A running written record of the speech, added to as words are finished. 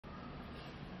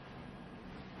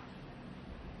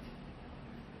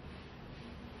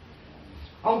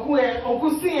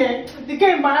Uncle see, the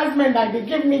kind of embarrassment that they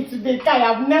gave me today,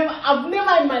 I've never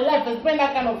in my life experienced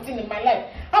that kind of thing in my life.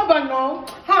 How about now?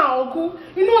 How, Uncle?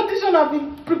 You know audition I've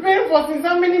been preparing for since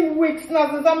how many weeks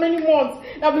now, since how many months.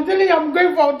 I've been telling you I'm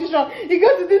going for audition. You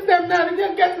get to this time now, you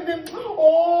just get to them.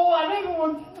 Oh, I don't even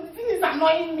want to. The thing is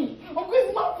annoying me. Uncle,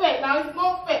 it's not fair now, it's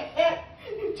not fair.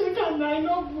 You check out now, I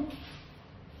know good.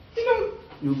 You know.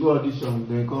 You go audition,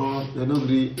 they don't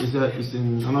really, it's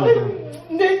in another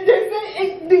time. They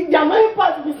say, the annoying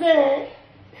part be say,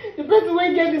 the person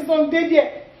who get the song, they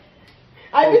there.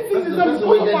 I didn't see the song. Person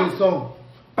who get the song.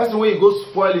 Person where you go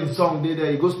spoiling song, they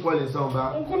there, you go spoiling song,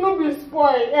 man. Uncle no be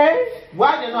spoil, eh?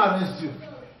 Why they not arrest you?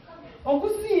 Uncle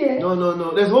see, eh? No.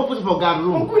 There's no place for guard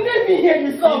room. Uncle let me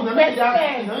hear the song. If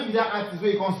that artist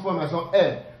where you can't spoil my song,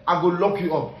 I go lock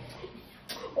you up.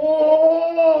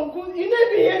 Oh, good. You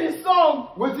never hear the song.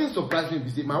 What thing surprised me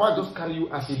is my wife just carry you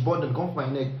as a burden, come for my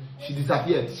neck. She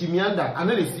disappeared. She meandered. And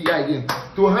then they see her again.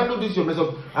 To handle this, your mess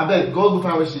up. I beg, go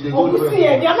find where she did. Oh, see,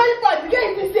 the American part, the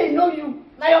guy even say know you.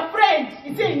 Now your friend,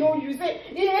 he say know you. Say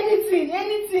anything.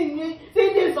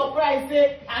 Say they surprise.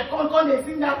 Say I come they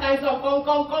sing that kind of song.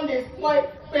 Come they spoil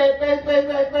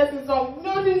person song.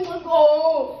 No.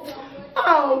 Oh.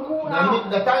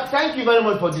 Thank you very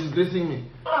much for disgracing me.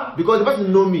 Because the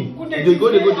person know me. They go I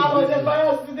was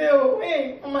embarrassed today. Oh,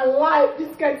 hey, in my life,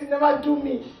 this guy can never do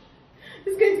me.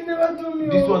 This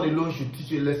one alone should teach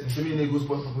you a lesson. Send me a go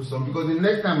sponsor for some. Because the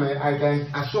next time I can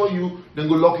assure you, then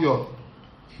go lock you up.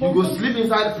 You go sleep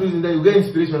inside prison, then you get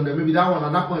inspiration. Then maybe that one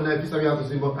at that point, I think you have to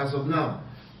say. But as of now,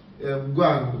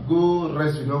 go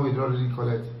rest with no withdraw really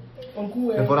collect.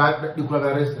 Uncle, you could have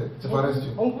arrested. It's arrest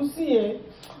you. Uncle, see,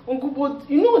 Uncle, but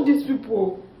you know these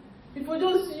people. If you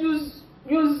just use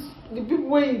the people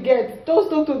where you get, just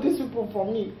talk to these people for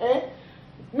me, eh?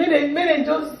 May they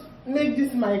just make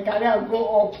this my career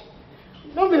go up.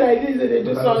 Don't be like this, they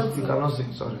do something. You cannot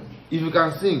sing, sorry. If you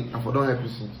can sing, and for don't help you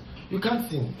sing, you can't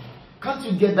sing. Can't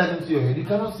you get that into your head? You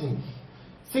cannot sing.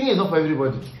 Singing is not for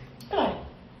everybody. Right.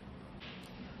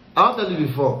 I'll tell you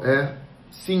before,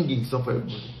 singing is not for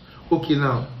everybody. Okay,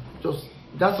 now, just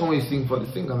that's one way you sing for the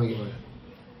singer, make it for you.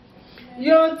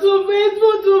 You're too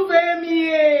faithful to fail me,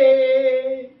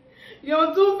 eh?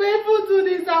 You're too faithful to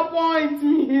disappoint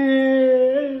me,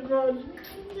 eh?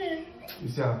 You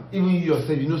see, even you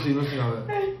yourself, you know, so you don't sing well.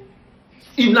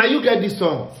 If now you get this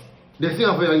song, they sing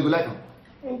for you, you go like it.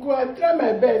 Uncle, I try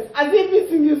my best. I didn't even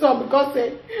sing this song because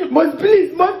say, must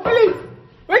please.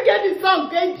 We get this song,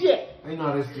 get here. I know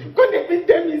arrest you. Couldn't even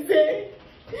tell me, say,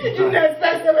 if they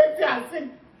expect to I sing.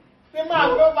 If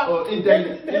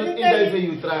they say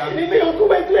you try.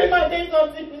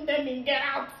 Get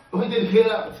out. When they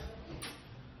get out.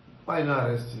 Why not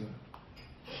arrest you?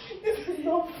 This is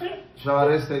not fair. Shall I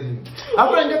arrest you? I'm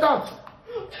going to get out.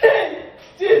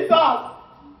 Jesus.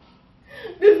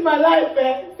 This is my life,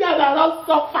 eh? See, I don't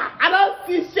suffer. I don't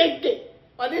see shaking.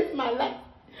 But this is my life.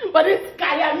 But this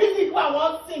career, music, I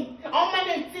won't sing. I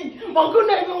won't sing. But good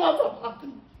not even want to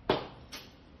happen.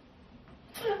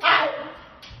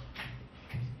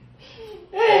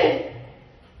 Hey.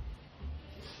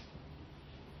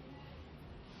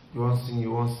 You won't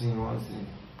sing.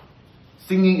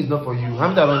 Singing is not for you. How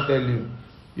many I don't tell you?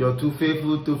 You're too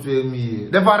faithful to fail me.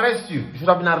 They've arrested you. You should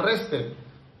have been arrested.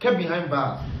 Kept behind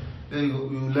bars. Then you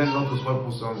learn not to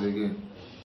spoil songs again.